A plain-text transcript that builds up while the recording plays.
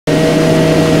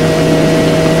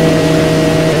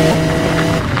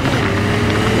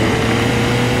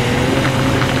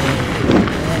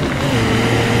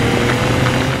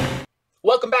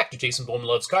Jason Bowman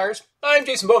Loves Cars. I'm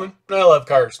Jason Bowman, and I love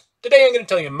cars. Today I'm going to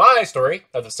tell you my story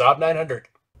of the Saab 900.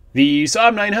 The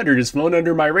Saab 900 has flown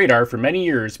under my radar for many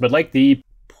years, but like the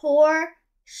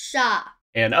Porsche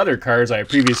and other cars I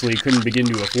previously couldn't begin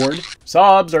to afford,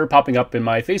 Saabs are popping up in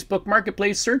my Facebook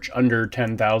Marketplace search under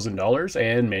 $10,000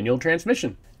 and manual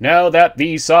transmission. Now that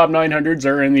the Saab 900s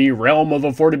are in the realm of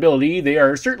affordability, they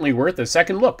are certainly worth a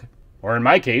second look. Or in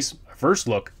my case, a first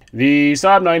look. The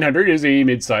Saab 900 is a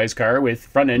mid-size car with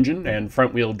front engine and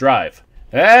front-wheel drive.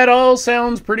 That all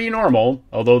sounds pretty normal,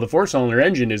 although the four-cylinder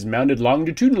engine is mounted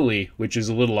longitudinally, which is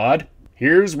a little odd.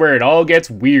 Here's where it all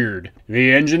gets weird.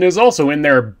 The engine is also in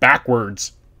there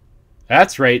backwards.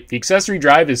 That's right, the accessory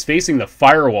drive is facing the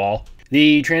firewall.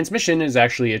 The transmission is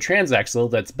actually a transaxle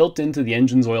that's built into the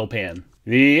engine's oil pan.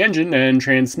 The engine and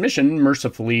transmission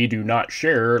mercifully do not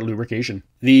share lubrication.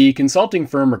 The consulting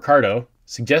firm Ricardo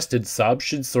suggested Saab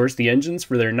should source the engines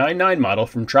for their 99 model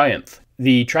from Triumph.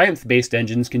 The Triumph-based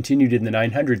engines continued in the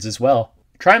 900s as well.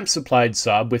 Triumph supplied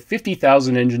Saab with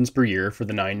 50,000 engines per year for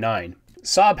the 99.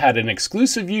 Saab had an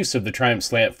exclusive use of the Triumph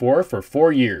Slant 4 for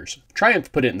 4 years. Triumph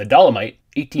put it in the Dolomite,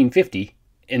 1850,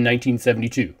 in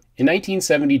 1972. In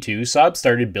 1972, Saab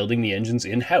started building the engines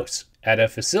in-house at a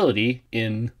facility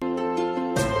in...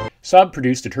 Saab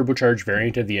produced a turbocharged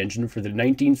variant of the engine for the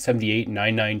 1978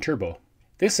 99 Turbo.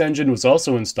 This engine was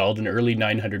also installed in early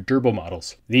 900 turbo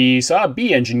models. The Saab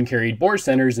B engine carried bore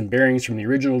centers and bearings from the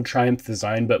original Triumph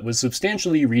design but was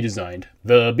substantially redesigned.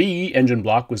 The B engine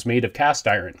block was made of cast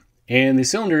iron, and the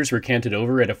cylinders were canted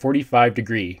over at a 45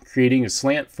 degree, creating a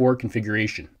slant 4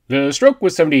 configuration. The stroke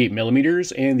was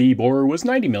 78mm and the bore was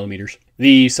 90mm.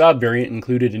 The Saab variant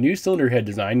included a new cylinder head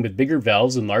design with bigger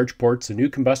valves and large ports, a new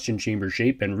combustion chamber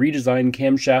shape, and redesigned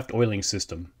camshaft oiling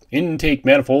system. Intake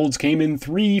manifolds came in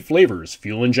 3 flavors: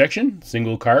 fuel injection,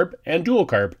 single carb, and dual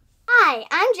carb. Hi,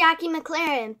 I'm Jackie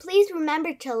McLaren. Please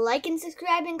remember to like and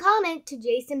subscribe and comment to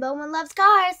Jason Bowman Loves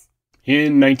Cars.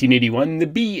 In 1981, the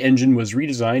B engine was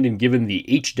redesigned and given the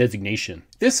H designation.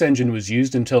 This engine was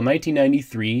used until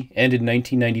 1993 and in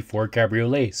 1994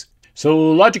 cabriolets.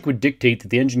 So logic would dictate that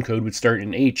the engine code would start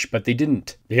in H, but they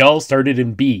didn't. They all started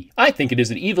in B. I think it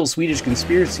is an evil Swedish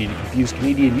conspiracy to confuse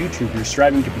Canadian YouTubers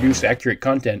striving to produce accurate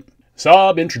content.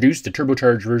 Saab introduced the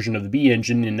turbocharged version of the B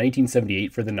engine in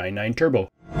 1978 for the 99 Turbo.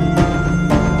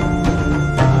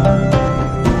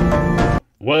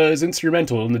 Was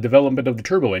instrumental in the development of the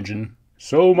turbo engine,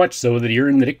 so much so that he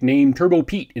earned the nickname Turbo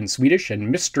Pete in Swedish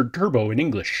and Mr. Turbo in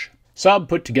English. Saab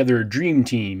put together a dream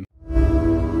team.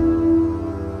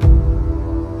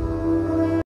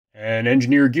 An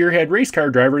engineer gearhead race car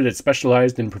driver that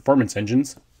specialized in performance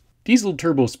engines, diesel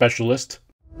turbo specialist.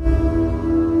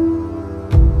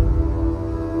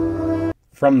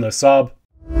 From the Saab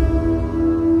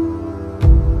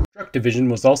truck division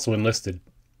was also enlisted.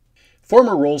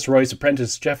 Former Rolls-Royce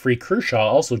apprentice Geoffrey Kershaw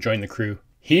also joined the crew.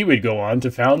 He would go on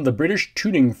to found the British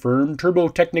tuning firm Turbo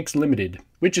Technics Limited,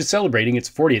 which is celebrating its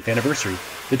 40th anniversary.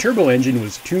 The turbo engine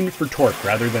was tuned for torque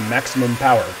rather than maximum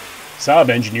power. Saab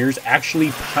engineers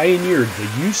actually pioneered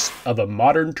the use of a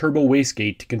modern turbo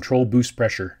wastegate to control boost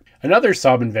pressure. Another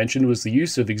Saab invention was the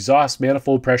use of exhaust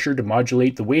manifold pressure to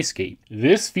modulate the wastegate.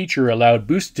 This feature allowed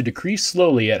boost to decrease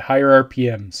slowly at higher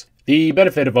RPMs. The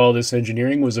benefit of all this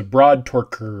engineering was a broad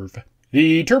torque curve.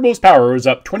 The turbo's power was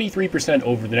up 23%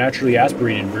 over the naturally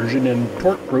aspirated version, and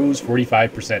torque rose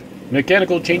 45%.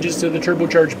 Mechanical changes to the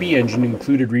turbocharged B engine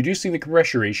included reducing the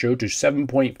compression ratio to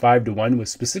 7.5 to 1 with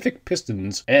specific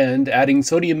pistons and adding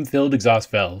sodium-filled exhaust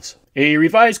valves. A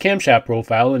revised camshaft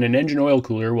profile and an engine oil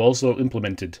cooler were also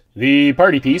implemented. The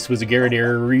party piece was a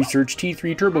Garrett-era Research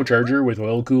T3 turbocharger with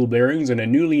oil-cooled bearings and a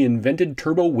newly invented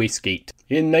turbo wastegate.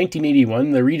 In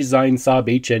 1981, the redesigned Saab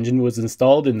H engine was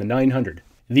installed in the 900.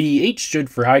 The H stood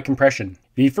for high compression.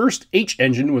 The first H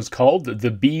engine was called the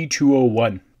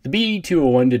B201. The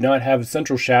B201 did not have a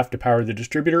central shaft to power the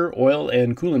distributor, oil,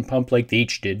 and coolant pump like the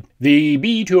H did. The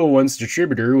B201's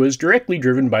distributor was directly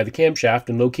driven by the camshaft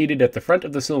and located at the front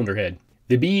of the cylinder head.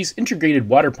 The B's integrated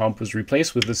water pump was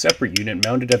replaced with a separate unit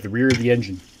mounted at the rear of the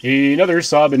engine. Another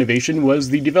Saab innovation was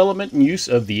the development and use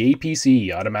of the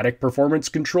APC, Automatic Performance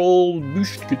Control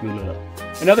Boost.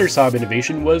 Another Saab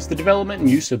innovation was the development and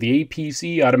use of the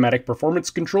APC Automatic Performance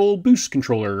Control Boost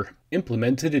Controller,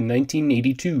 implemented in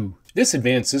 1982. This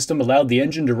advanced system allowed the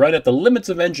engine to run at the limits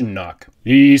of engine knock.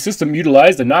 The system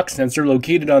utilized a knock sensor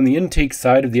located on the intake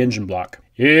side of the engine block.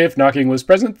 If knocking was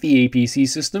present, the APC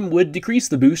system would decrease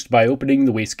the boost by opening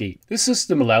the wastegate. This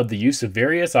system allowed the use of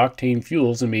various octane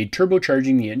fuels and made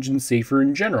turbocharging the engine safer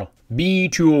in general.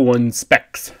 B201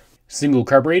 specs. Single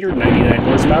carburetor, 99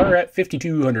 horsepower at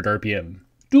 5200 RPM.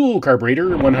 Dual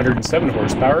carburetor, 107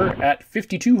 horsepower at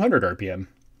 5200 RPM.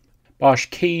 Bosch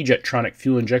K-Jetronic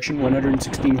fuel injection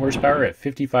 116 horsepower at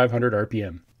 5500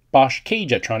 RPM. Bosch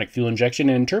K-Jetronic fuel injection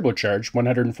and turbocharged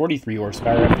 143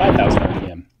 horsepower at 5000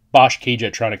 RPM. Bosch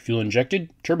K-Jetronic fuel injected,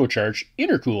 turbocharged,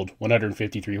 intercooled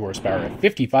 153 horsepower at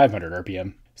 5500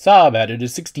 RPM. Saab added a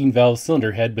 16-valve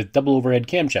cylinder head with double overhead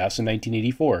camshafts in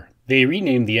 1984. They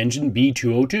renamed the engine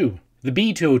B202. The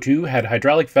B202 had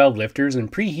hydraulic valve lifters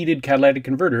and preheated catalytic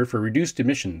converter for reduced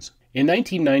emissions. In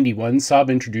 1991,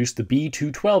 Saab introduced the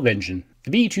B212 engine.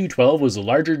 The B212 was a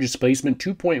larger displacement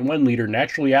 2.1-liter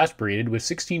naturally aspirated with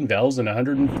 16 valves and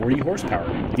 140 horsepower.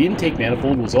 The intake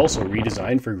manifold was also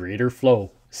redesigned for greater flow.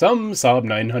 Some Saab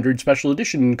 900 Special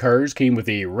Edition cars came with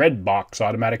a red box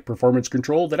automatic performance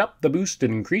control that upped the boost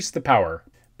and increased the power.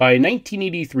 By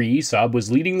 1983, Saab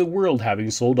was leading the world,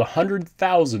 having sold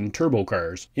 100,000 turbo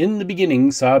cars. In the beginning,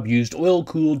 Saab used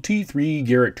oil-cooled T3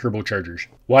 Garrett turbochargers.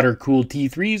 Water-cooled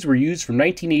T3s were used from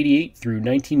 1988 through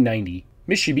 1990.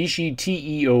 Mitsubishi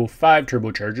TE05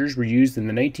 turbochargers were used in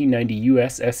the 1990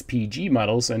 US SPG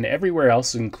models and everywhere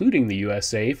else, including the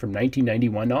USA, from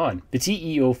 1991 on. The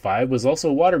TE05 was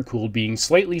also water-cooled, being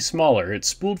slightly smaller. It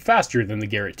spooled faster than the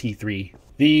Garrett T3.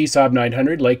 The Saab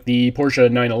 900, like the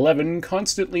Porsche 911,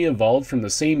 constantly evolved from the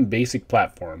same basic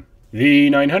platform.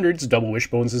 The 900's double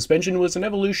wishbone suspension was an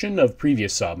evolution of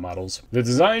previous Saab models. The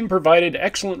design provided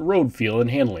excellent road feel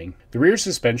and handling. The rear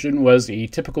suspension was a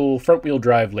typical front-wheel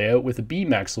drive layout with a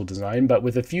beam axle design, but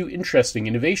with a few interesting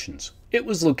innovations. It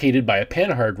was located by a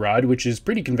panhard rod, which is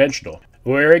pretty conventional.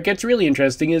 Where it gets really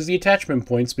interesting is the attachment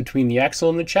points between the axle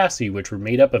and the chassis, which were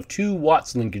made up of 2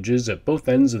 Watts linkages at both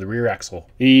ends of the rear axle.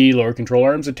 The lower control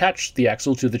arms attach the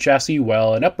axle to the chassis,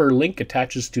 while an upper link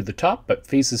attaches to the top but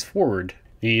faces forward.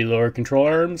 The lower control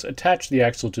arms attach the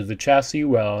axle to the chassis,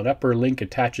 while an upper link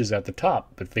attaches at the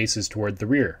top but faces toward the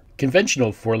rear.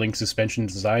 Conventional 4-link suspension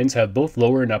designs have both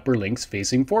lower and upper links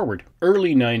facing forward.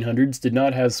 Early 900s did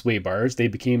not have sway bars. They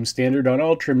became standard on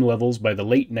all trim levels by the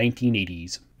late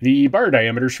 1980s. The bar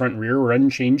diameters front and rear were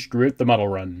unchanged throughout the model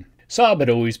run. Saab had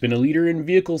always been a leader in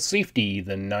vehicle safety.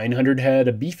 The 900 had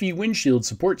a beefy windshield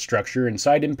support structure and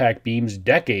side impact beams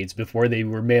decades before they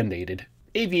were mandated.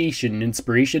 Aviation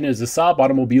inspiration is a Saab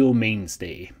automobile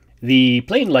mainstay. The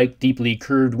plane-like deeply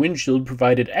curved windshield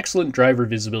provided excellent driver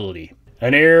visibility.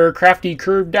 An aircrafty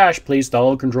curved dash placed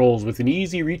all controls within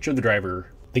easy reach of the driver.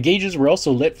 The gauges were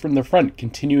also lit from the front,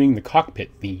 continuing the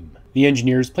cockpit theme. The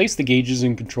engineers placed the gauges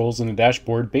and controls on the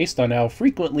dashboard based on how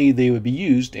frequently they would be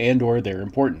used and/or their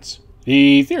importance.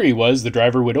 The theory was the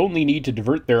driver would only need to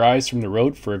divert their eyes from the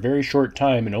road for a very short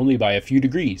time and only by a few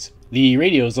degrees. The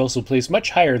radio is also placed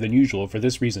much higher than usual for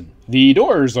this reason. The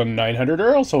doors on 900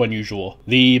 are also unusual.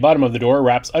 The bottom of the door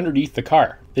wraps underneath the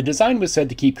car. The design was said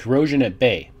to keep corrosion at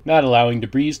bay, not allowing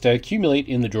debris to accumulate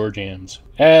in the door jambs.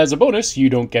 As a bonus, you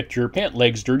don't get your pant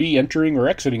legs dirty entering or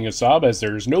exiting a Saab, as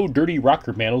there's no dirty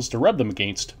rocker panels to rub them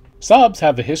against. Saabs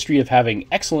have a history of having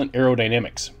excellent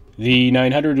aerodynamics. The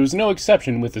 900 was no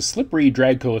exception, with a slippery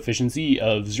drag coefficient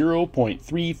of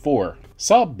 0.34.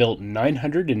 Saab built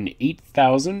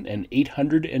 908,000 and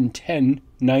 810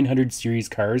 900 series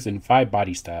cars in 5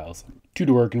 body styles.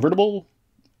 2-door convertible,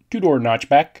 2-door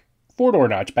notchback, 4-door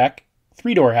notchback,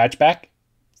 3-door hatchback,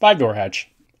 5-door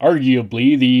hatch.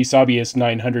 Arguably, the Saabiest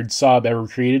 900 Saab ever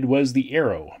created was the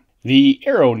Aero. The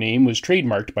Aero name was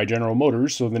trademarked by General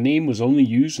Motors, so the name was only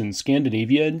used in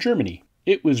Scandinavia and Germany.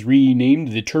 It was renamed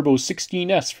the Turbo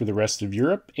 16S for the rest of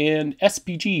Europe, and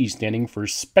SPG standing for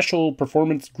Special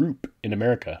Performance Group in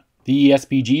America. The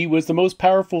SPG was the most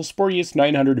powerful, sportiest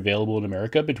 900 available in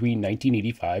America between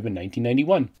 1985 and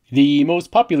 1991. The most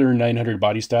popular 900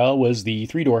 body style was the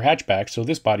 3-door hatchback, so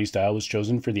this body style was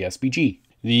chosen for the SPG.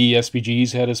 The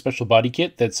SPGs had a special body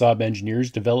kit that Saab engineers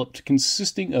developed,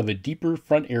 consisting of a deeper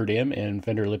front air dam and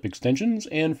fender lip extensions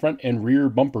and front and rear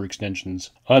bumper extensions.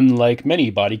 Unlike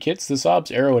many body kits, the Saab's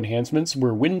aero enhancements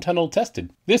were wind tunnel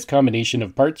tested. This combination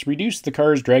of parts reduced the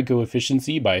car's drag coefficient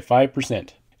by 5%.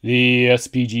 The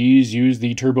SPGs used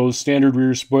the turbo's standard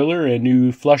rear spoiler and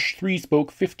new flush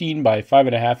 3-spoke 15 by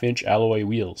 5.5 inch alloy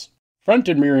wheels. Front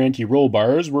and rear anti-roll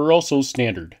bars were also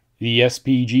standard. The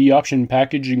SPG option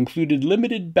package included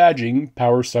limited badging,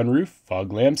 power sunroof,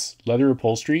 fog lamps, leather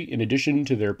upholstery, in addition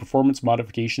to their performance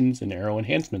modifications and aero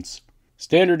enhancements.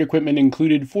 Standard equipment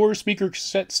included 4-speaker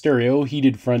cassette stereo,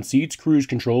 heated front seats, cruise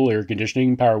control, air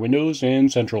conditioning, power windows,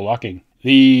 and central locking.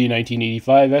 The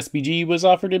 1985 SPG was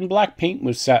offered in black paint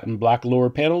with satin black lower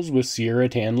panels with Sierra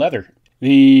tan leather.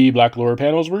 The black lower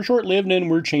panels were short-lived and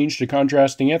were changed to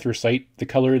contrasting anthracite, the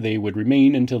color they would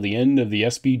remain until the end of the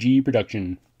SPG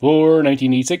production. For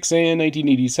 1986 and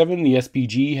 1987, the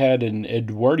SPG had an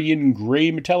Edwardian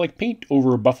gray metallic paint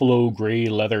over buffalo gray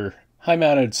leather.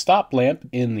 High-mounted stop lamp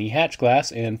in the hatch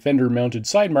glass and fender-mounted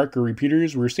side marker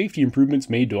repeaters were safety improvements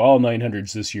made to all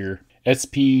 900s this year.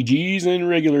 SPGs and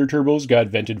regular turbos got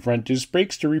vented front disc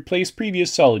brakes to replace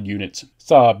previous solid units.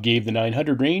 Saab gave the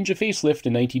 900 range a facelift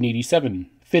in 1987,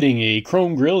 fitting a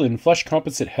chrome grille and flush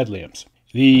composite headlamps.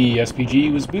 The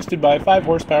SPG was boosted by 5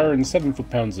 horsepower and 7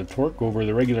 foot-pounds of torque over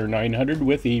the regular 900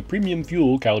 with a premium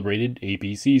fuel-calibrated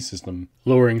APC system.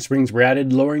 Lowering springs were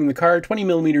added, lowering the car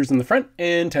 20mm in the front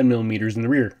and 10mm in the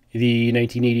rear. The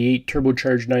 1988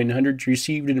 turbocharged 900s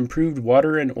received an improved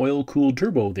water and oil-cooled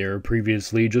turbo. They were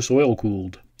previously just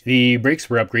oil-cooled. The brakes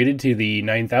were upgraded to the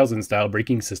 9000 style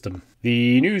braking system.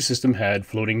 The new system had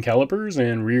floating calipers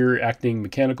and rear-acting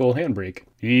mechanical handbrake.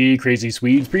 The Crazy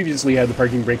Swedes previously had the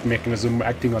parking brake mechanism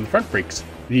acting on the front brakes.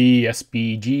 The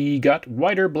SPG got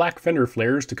wider black fender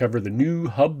flares to cover the new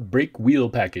hub brake wheel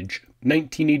package.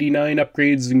 1989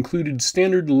 upgrades included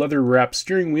standard leather-wrapped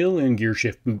steering wheel and gear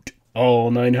shift boot.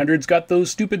 All 900s got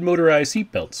those stupid motorized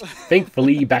seatbelts.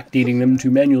 Thankfully, backdating them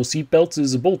to manual seatbelts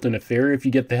is a bolt-in affair if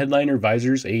you get the headliner,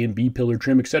 visors, A and B pillar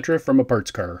trim, etc. from a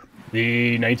parts car.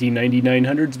 The 1990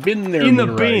 900s binned their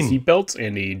motorized seatbelts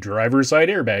and a driver's side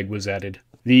airbag was added.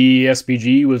 The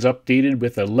SPG was updated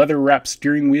with a leather-wrapped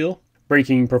steering wheel.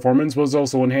 Braking performance was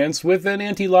also enhanced with an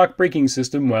anti-lock braking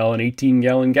system, while an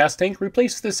 18-gallon gas tank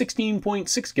replaced the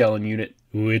 16.6-gallon unit,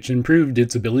 which improved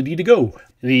its ability to go.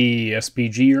 The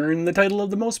SPG earned the title of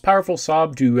the most powerful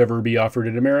Saab to ever be offered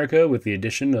in America with the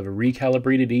addition of a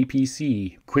recalibrated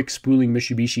APC, quick-spooling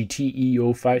Mitsubishi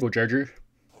TE05 turbocharger.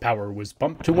 Power was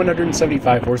bumped to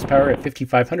 175 horsepower at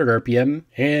 5,500 RPM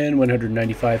and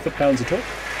 195 foot-pounds of torque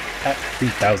at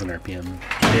 3,000 RPM.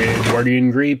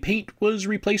 Edwardian Grey paint was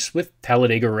replaced with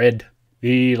Talladega Red.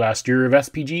 The last year of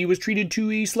SPG was treated to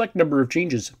a select number of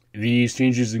changes. These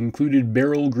changes included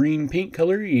barrel green paint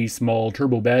color, a small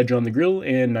turbo badge on the grille,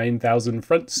 and 9,000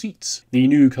 front seats. The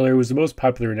new color was the most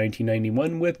popular in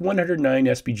 1991, with 109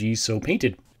 SPGs so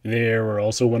painted. There were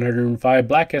also 105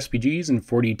 black SPGs and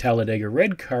 40 Talladega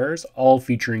Red cars, all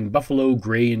featuring buffalo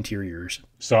gray interiors.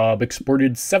 Saab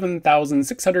exported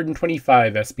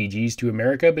 7,625 SPGs to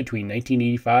America between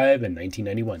 1985 and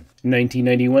 1991.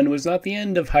 1991 was not the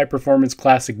end of high-performance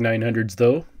classic 900s,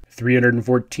 though.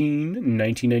 314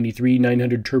 1993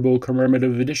 900 Turbo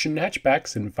Commemorative Edition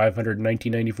hatchbacks and 500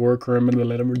 1994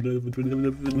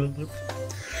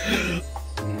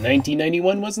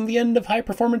 1991 wasn't the end of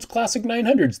high-performance classic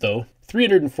 900s, though.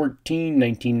 314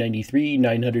 1993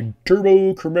 900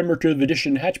 Turbo Commemorative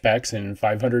Edition hatchbacks and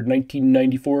 500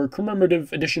 1994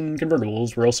 Commemorative Edition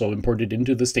convertibles were also imported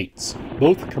into the States.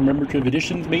 Both commemorative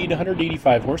editions made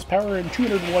 185 horsepower and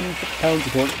 201 foot-pounds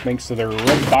of torque thanks to their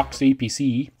red box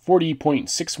APC,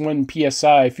 40.61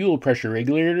 psi fuel pressure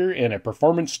regulator, and a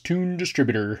performance-tuned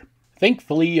distributor.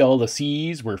 Thankfully, all the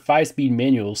Cs were 5-speed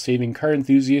manuals, saving car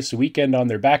enthusiasts a weekend on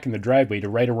their back in the driveway to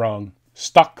right a wrong.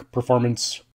 Stock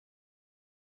performance.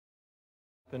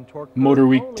 Motor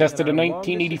Week tested a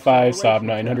 1985 Saab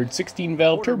 900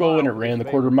 16-valve turbo and it ran the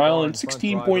quarter mile in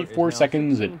 16.4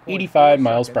 seconds at 85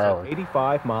 miles per hour.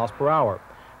 85 miles per hour.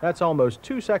 That's almost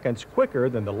 2 seconds quicker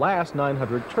than the last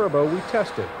 900 turbo we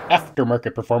tested.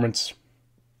 Aftermarket performance.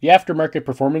 The aftermarket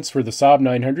performance for the Saab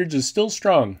 900s is still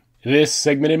strong. This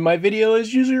segment in my video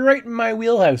is usually right in my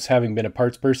wheelhouse, having been a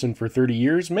parts person for 30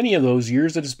 years, many of those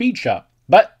years at a speed shop.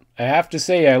 But I have to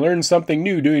say I learned something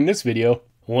new doing this video.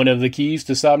 One of the keys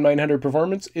to Saab 900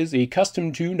 performance is a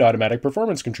custom-tuned automatic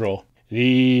performance control.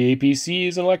 The APC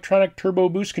is an electronic turbo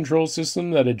boost control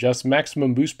system that adjusts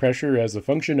maximum boost pressure as a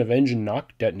function of engine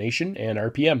knock, detonation, and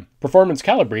RPM.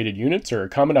 Performance-calibrated units are a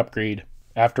common upgrade.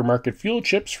 Aftermarket fuel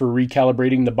chips for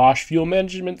recalibrating the Bosch fuel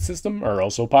management system are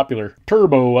also popular.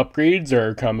 Turbo upgrades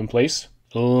are commonplace.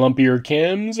 Lumpier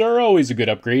cams are always a good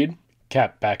upgrade.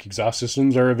 Catback exhaust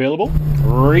systems are available.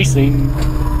 Racing.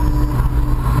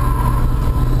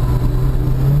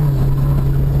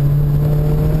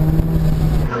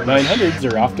 Nine hundreds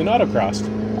are often autocrossed.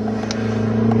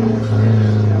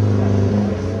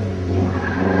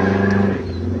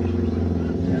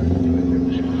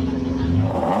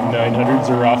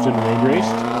 Are often road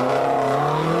raced.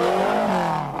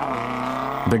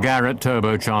 The Garrett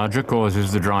turbocharger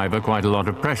causes the driver quite a lot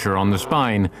of pressure on the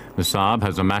spine. The Saab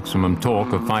has a maximum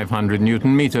torque of 500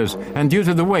 Newton meters, and due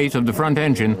to the weight of the front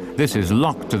engine, this is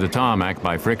locked to the tarmac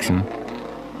by friction.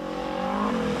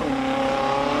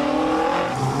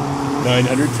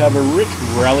 900s have a rich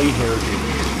rally heritage.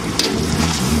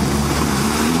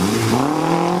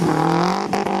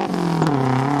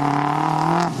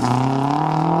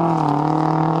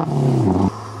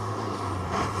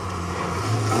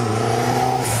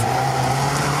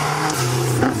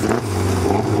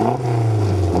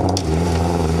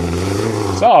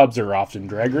 Saabs are often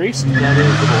drag raced.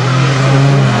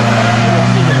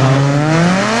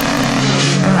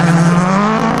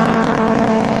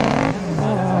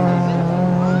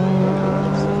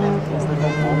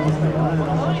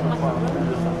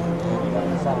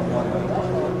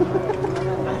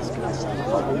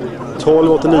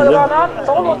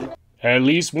 At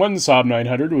least one Saab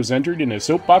 900 was entered in a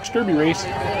soapbox derby race.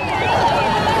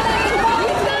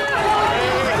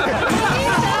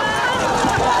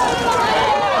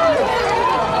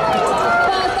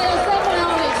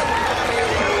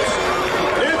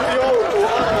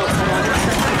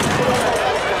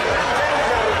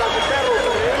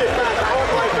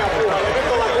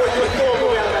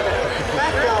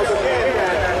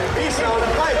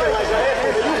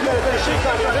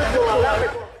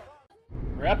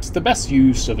 Perhaps the best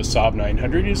use of a Saab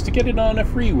 900 is to get it on a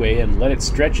freeway and let it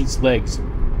stretch its legs.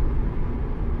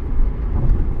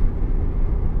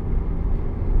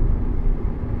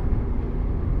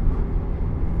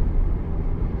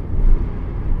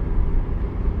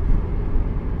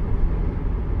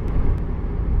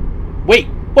 Wait,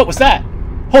 what was that?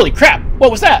 Holy crap,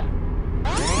 what was that?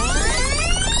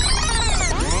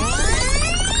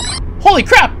 Holy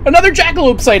crap, another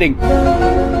jackalope sighting!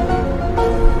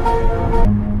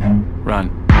 Run.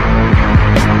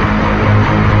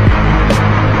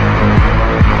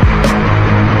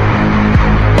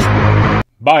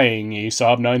 Buying a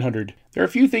Saab 900. There are a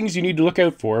few things you need to look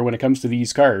out for when it comes to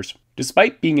these cars.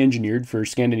 Despite being engineered for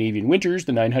Scandinavian winters,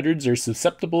 the 900s are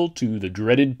susceptible to the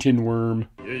dreaded tin worm.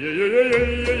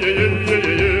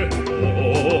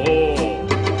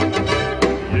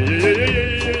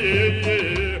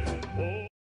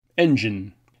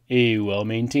 Engine. A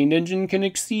well-maintained engine can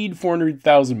exceed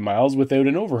 400,000 miles without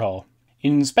an overhaul.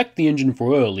 Inspect the engine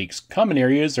for oil leaks. Common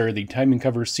areas are the timing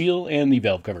cover seal and the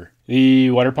valve cover.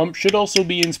 The water pump should also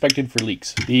be inspected for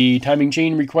leaks. The timing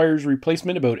chain requires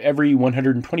replacement about every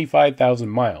 125,000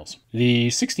 miles. The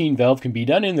 16 valve can be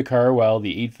done in the car, while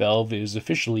the 8th valve is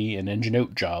officially an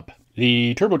engine-out job.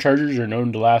 The turbochargers are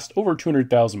known to last over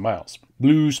 200,000 miles.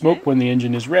 Blue smoke when the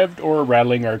engine is revved or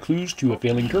rattling are clues to a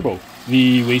failing turbo.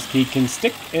 The wastegate can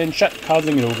stick and shut,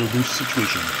 causing an overboost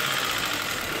situation.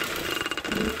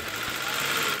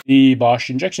 The Bosch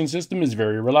injection system is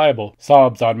very reliable.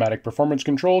 Saab's automatic performance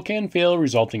control can fail,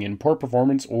 resulting in poor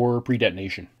performance or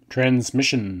pre-detonation.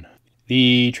 Transmission.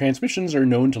 The transmissions are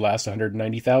known to last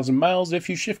 190,000 miles if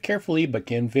you shift carefully, but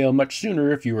can fail much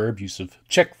sooner if you are abusive.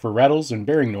 Check for rattles and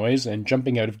bearing noise and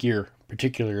jumping out of gear,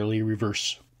 particularly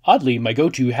reverse. Oddly, my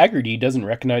go-to Haggerty doesn't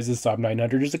recognize the Saab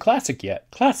 900 as a classic yet.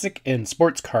 Classic and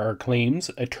sports car claims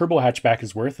a turbo hatchback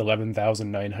is worth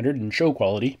 $11,900 in show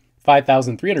quality,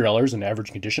 $5,300 in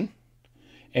average condition,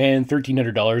 and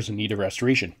 $1,300 in need of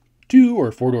restoration. 2-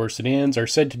 or 4-door sedans are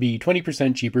said to be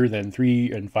 20% cheaper than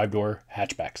 3- and 5-door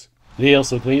hatchbacks. They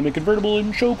also claim a convertible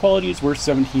in show quality is worth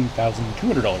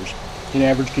 $17,200. In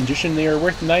average condition, they are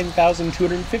worth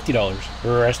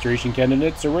 $9,250. Restoration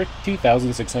candidates are worth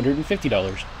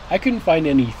 $2,650. I couldn't find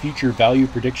any future value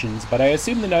predictions, but I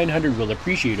assume the 900 will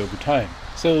appreciate over time.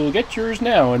 So get yours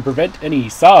now and prevent any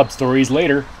Saab stories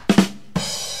later.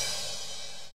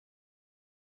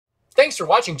 Thanks for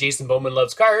watching Jason Bowman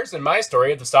Loves Cars and my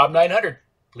story of the Saab 900.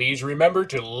 Please remember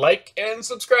to like and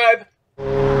subscribe.